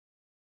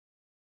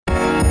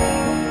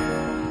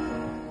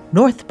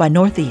North by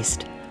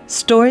Northeast,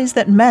 stories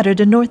that matter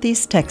to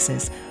Northeast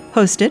Texas,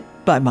 hosted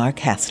by Mark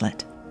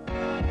Haslett.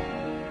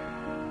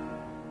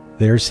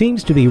 There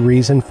seems to be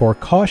reason for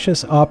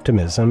cautious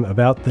optimism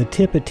about the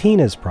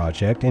Tipitinas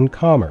project in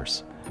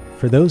Commerce.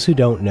 For those who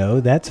don't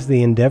know, that's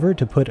the endeavor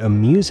to put a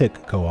music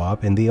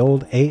co-op in the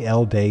old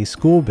A.L. Day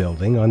school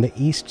building on the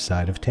east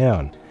side of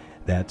town.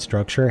 That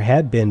structure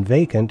had been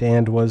vacant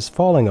and was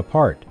falling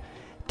apart.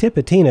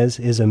 Tipitina's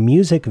is a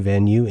music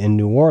venue in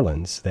New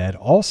Orleans that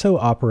also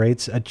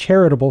operates a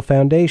charitable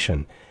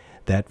foundation.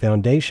 That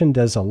foundation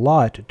does a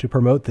lot to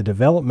promote the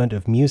development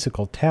of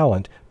musical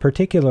talent,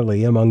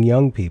 particularly among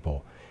young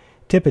people.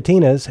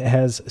 Tipitina's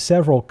has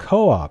several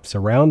co-ops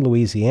around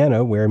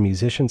Louisiana where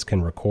musicians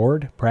can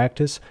record,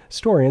 practice,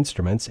 store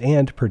instruments,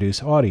 and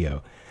produce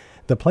audio.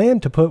 The plan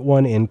to put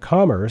one in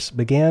Commerce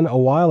began a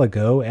while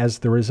ago as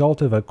the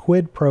result of a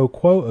quid pro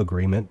quo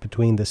agreement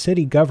between the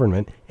city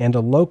government and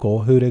a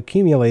local who'd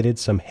accumulated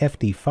some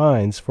hefty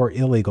fines for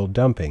illegal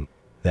dumping.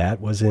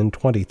 That was in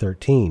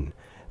 2013.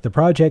 The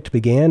project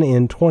began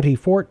in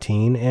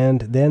 2014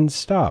 and then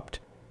stopped.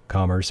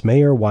 Commerce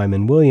Mayor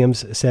Wyman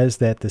Williams says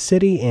that the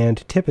city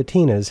and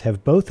Tipitina's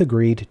have both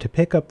agreed to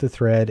pick up the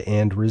thread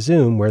and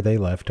resume where they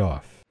left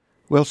off.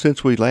 Well,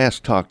 since we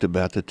last talked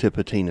about the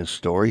Tipitina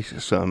story,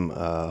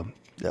 some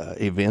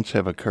events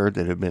have occurred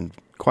that have been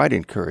quite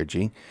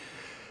encouraging.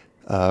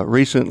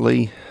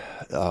 Recently,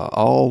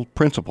 all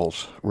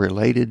principals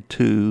related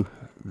to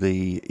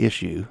the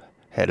issue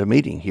had a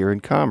meeting here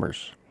in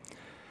Commerce,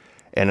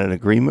 and an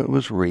agreement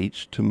was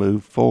reached to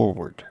move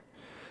forward.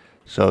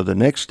 So the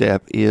next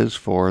step is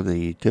for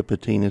the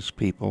Tipitina's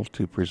people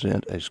to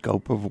present a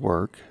scope of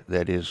work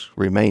that is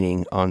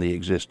remaining on the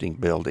existing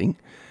building,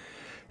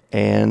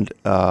 and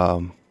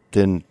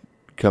then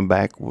come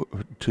back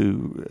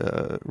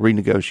to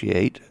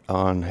renegotiate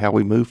on how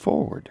we move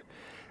forward.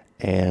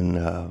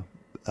 And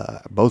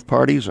both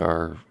parties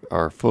are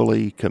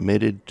fully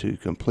committed to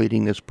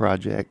completing this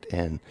project,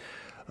 and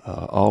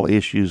all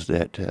issues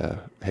that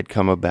had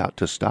come about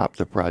to stop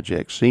the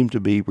project seem to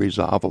be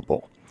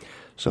resolvable.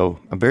 So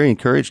I'm very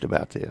encouraged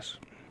about this.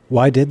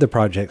 Why did the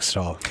project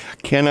stall? I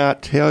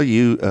cannot tell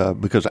you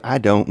because I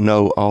don't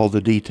know all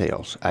the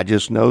details. I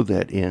just know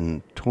that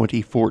in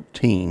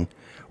 2014,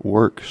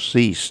 work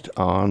ceased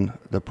on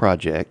the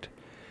project,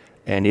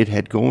 and it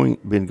had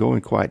been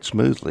going quite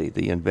smoothly.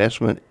 The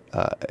investment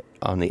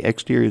on the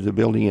exterior of the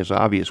building is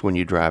obvious when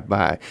you drive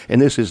by,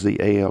 and this is the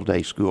A.L.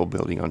 Day School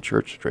building on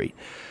Church Street.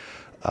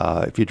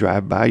 If you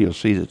drive by, you'll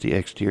see that the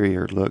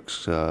exterior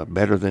looks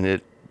better than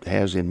it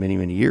has in many,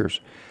 many years.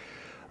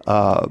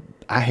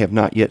 I have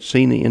not yet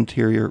seen the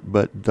interior,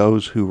 but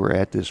those who were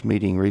at this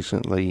meeting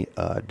recently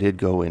did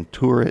go and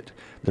tour it.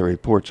 The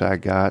reports I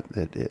got,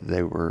 that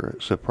they were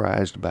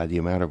surprised by the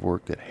amount of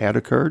work that had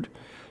occurred.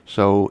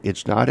 So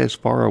it's not as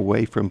far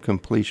away from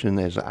completion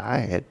as I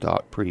had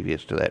thought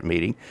previous to that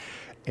meeting.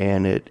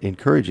 And it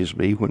encourages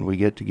me when we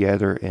get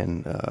together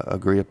and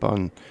agree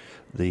upon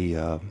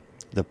the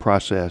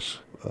process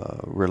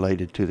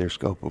related to their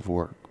scope of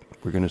work.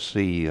 We're going to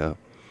see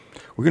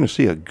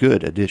a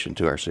good addition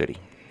to our city.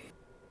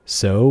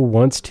 So,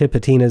 once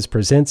Tipitina's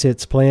presents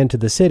its plan to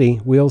the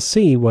city, we'll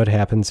see what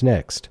happens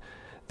next.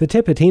 The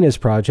Tipitina's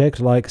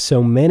project, like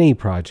so many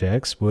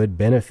projects, would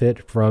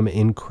benefit from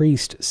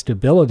increased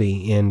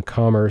stability in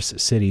Commerce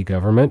city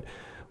government.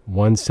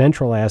 One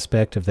central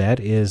aspect of that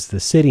is the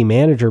city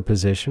manager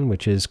position,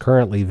 which is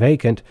currently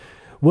vacant.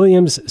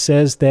 Williams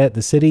says that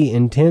the city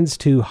intends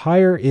to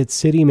hire its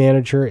city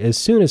manager as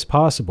soon as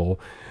possible,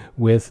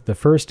 with the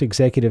first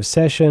executive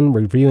session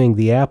reviewing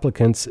the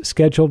applicants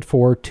scheduled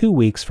for 2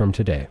 weeks from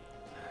today.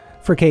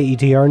 For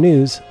KETR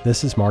News,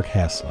 this is Mark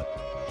Haslett.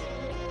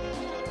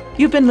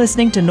 You've been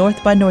listening to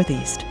North by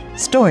Northeast,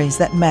 stories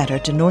that matter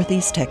to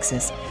Northeast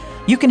Texas.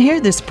 You can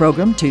hear this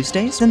program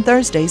Tuesdays and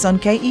Thursdays on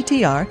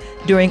KETR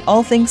during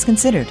All Things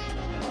Considered.